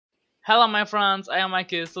Hello my friends, I am Mike.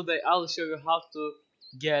 Today I'll show you how to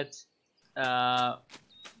get uh,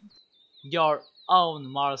 your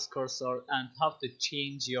own mouse cursor and how to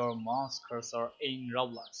change your mouse cursor in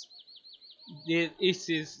Roblox. This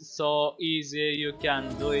is so easy, you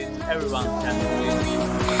can do it, everyone can do it.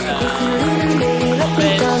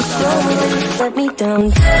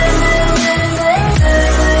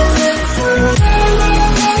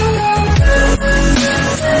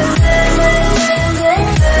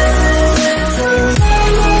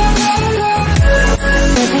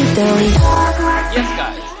 Yes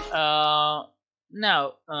guys,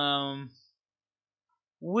 now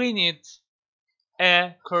we need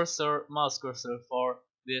a mouse cursor for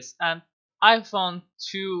this, and I found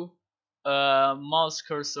two mouse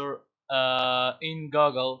cursor in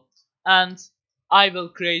Google, and I will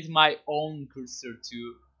create my own cursor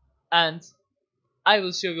too, and I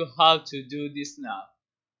will show you how to do this now.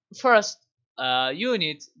 First, you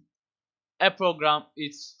need a program.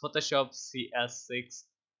 It's Photoshop CS6.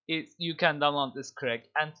 You can download this crack,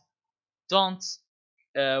 and don't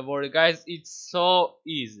worry guys, it's so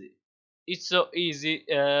easy. It's so easy.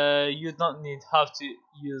 You don't need how to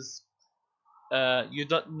use you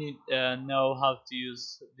don't need know how to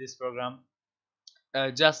use this program.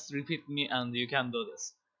 Just repeat me and you can do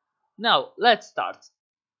this. Now let's start.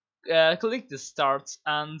 Click the start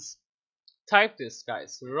and type this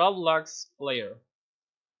guys, Roblox player.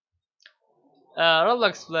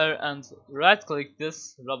 Roblox player, and right click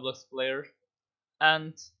this Roblox player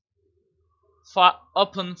and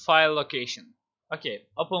open file location. Okay,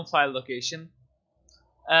 open file location.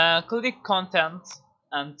 Click content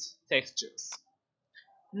and textures.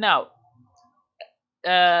 Now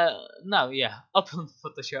open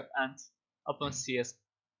Photoshop and open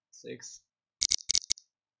CS6.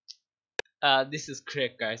 This is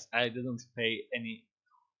correct guys, I didn't pay any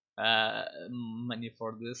money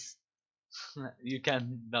for this. You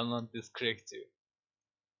can download this crack too.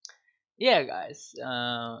 Yeah guys,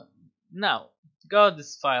 now go to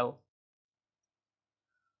this file,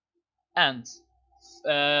 and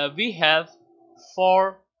we have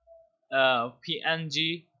 4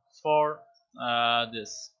 PNG for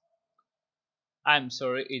this. I'm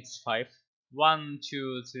sorry, it's 5. 1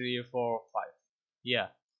 2 3 4 5. Yeah,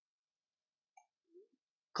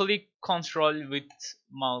 click Ctrl with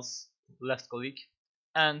mouse left click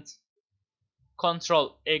and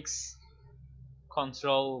Ctrl X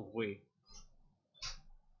Ctrl V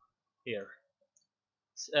here.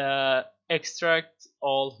 Extract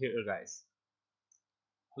all here guys.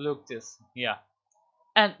 Look this, yeah.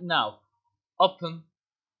 And now open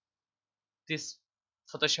this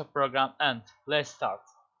Photoshop program and let's start.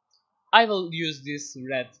 I will use this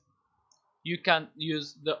red. You can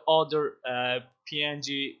use the other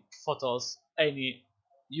PNG photos, any.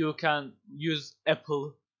 You can use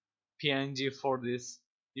Apple PNG for this.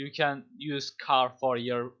 You can use car for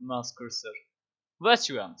your mouse cursor. What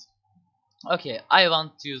you want? Okay, I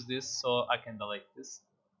want to use this, so I can delete this.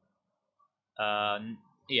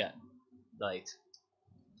 Yeah, delete.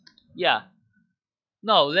 Yeah.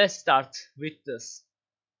 Now let's start with this.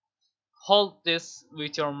 Hold this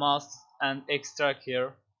with your mouse and extract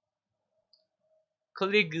here.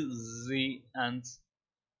 Click Z and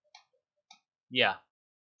yeah.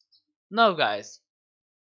 Now guys,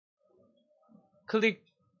 click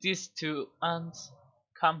these two and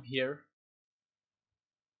come here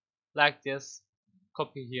like this.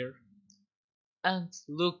 Copy here and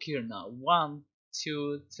look here now. 1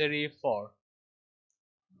 2 3 4.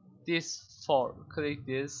 This 4. Click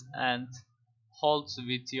this and hold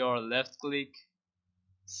with your left click.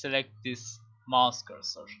 Select this mouse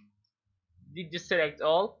cursor. Did you select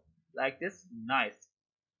all like this? Nice.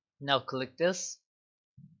 Now click this,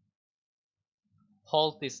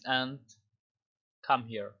 hold this and come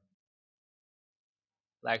here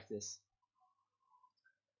like this.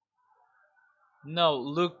 Now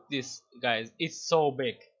look this guys, it's so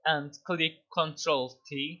big, and click Ctrl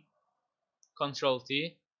T,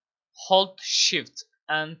 hold Shift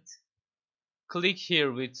and click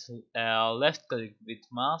here with left click with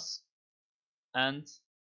mouse, and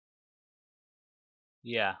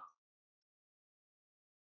yeah,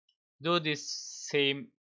 do this same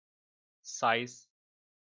size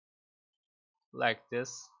like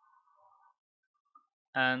this,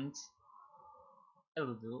 and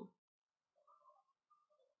it'll do.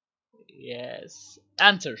 Yes,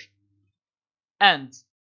 enter, and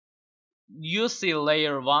you see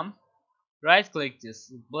layer 1. Right click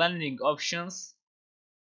this, blending options,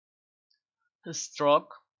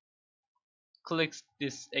 stroke, click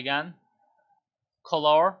this again,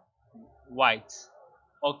 color white.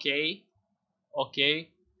 Okay,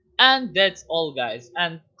 And that's all, guys.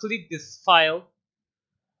 And click this file.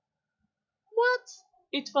 What?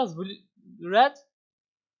 It was red?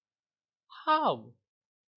 How?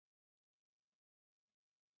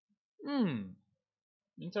 Hmm,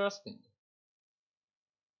 interesting.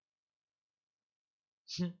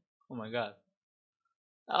 Oh my god.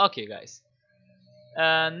 Okay, guys.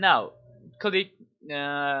 Now click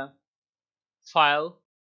uh, file,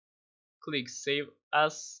 click save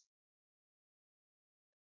as,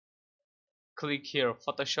 click here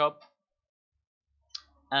Photoshop,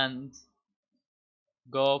 and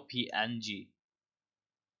go PNG.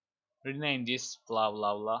 Rename this blah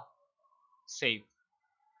blah blah. Save.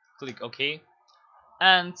 Click OK.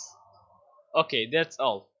 And okay, that's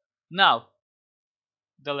all. Now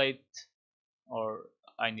delete, or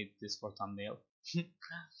I need this for thumbnail.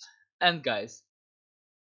 And guys,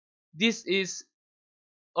 this is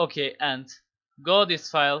okay. And go this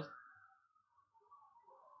file,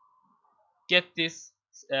 get this,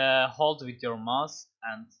 hold with your mouse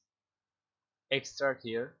and extract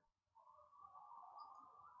here.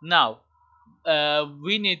 Now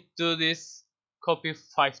we need to do this copy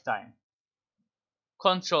 5 times.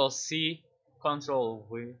 Control C, Control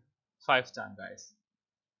V, 5 times, guys.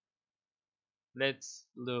 Let's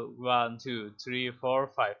do 1 2 3 4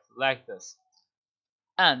 5 like this,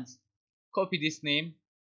 and copy this name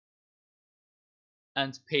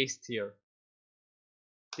and paste here.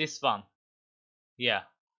 This one, yeah.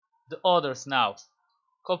 The others now.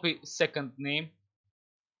 Copy second name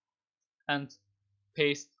and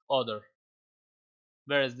paste other.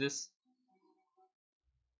 Where is this?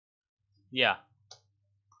 Yeah.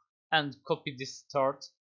 And copy this third.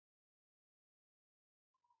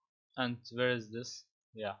 And where is this?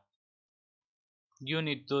 Yeah. You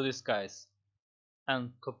need to do this, guys.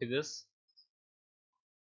 And copy this.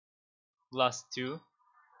 Last two.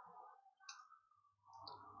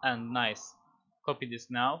 And nice. Copy this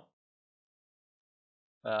now.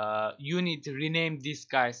 You need to rename this,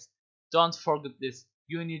 guys. Don't forget this.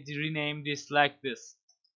 You need to rename this like this.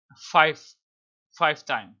 Five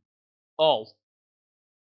times. All.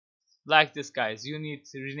 Like this, guys. You need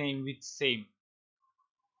to rename with same.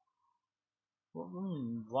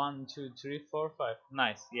 1 2 3 4 5.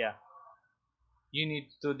 Nice, yeah. You need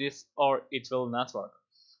to do this or it will not work.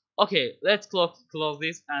 Okay, let's close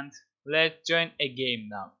this and let's join a game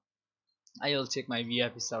now. I will check my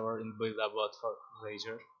VIP server in build about for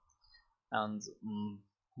later. And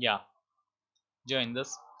yeah, join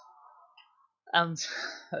this. And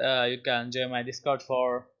you can join my Discord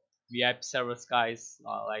for VIP servers, guys.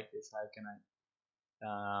 Like this, how can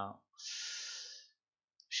I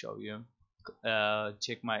show you?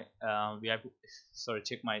 Check my VIP, sorry,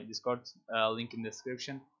 check my Discord link in the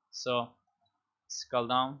description. So scroll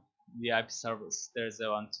down, VIP servers. There's a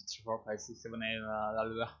 1 2 3 4 5 6 7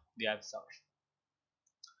 8 VIP servers.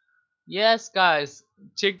 Yes, guys,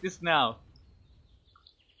 check this now.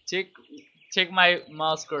 Check my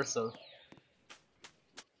mouse cursor.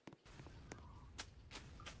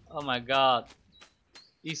 Oh my god,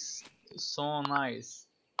 it's so nice.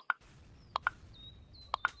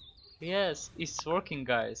 Yes, it's working,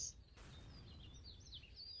 guys.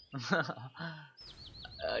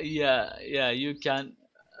 Yeah, you can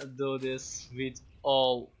do this with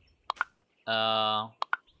all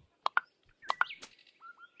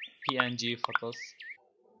PNG photos.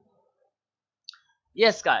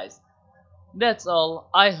 Yes, guys, that's all.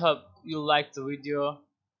 I hope you liked the video.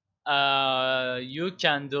 You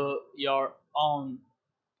can do your own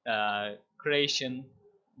creation,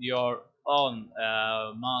 your own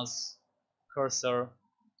mouse cursor.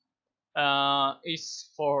 It's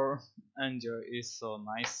for Android. It's so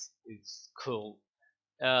nice. It's cool.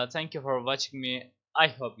 Thank you for watching me. I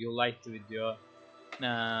hope you liked the video.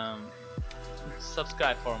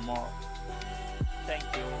 Subscribe for more. Thank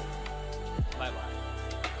you. Bye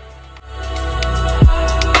bye.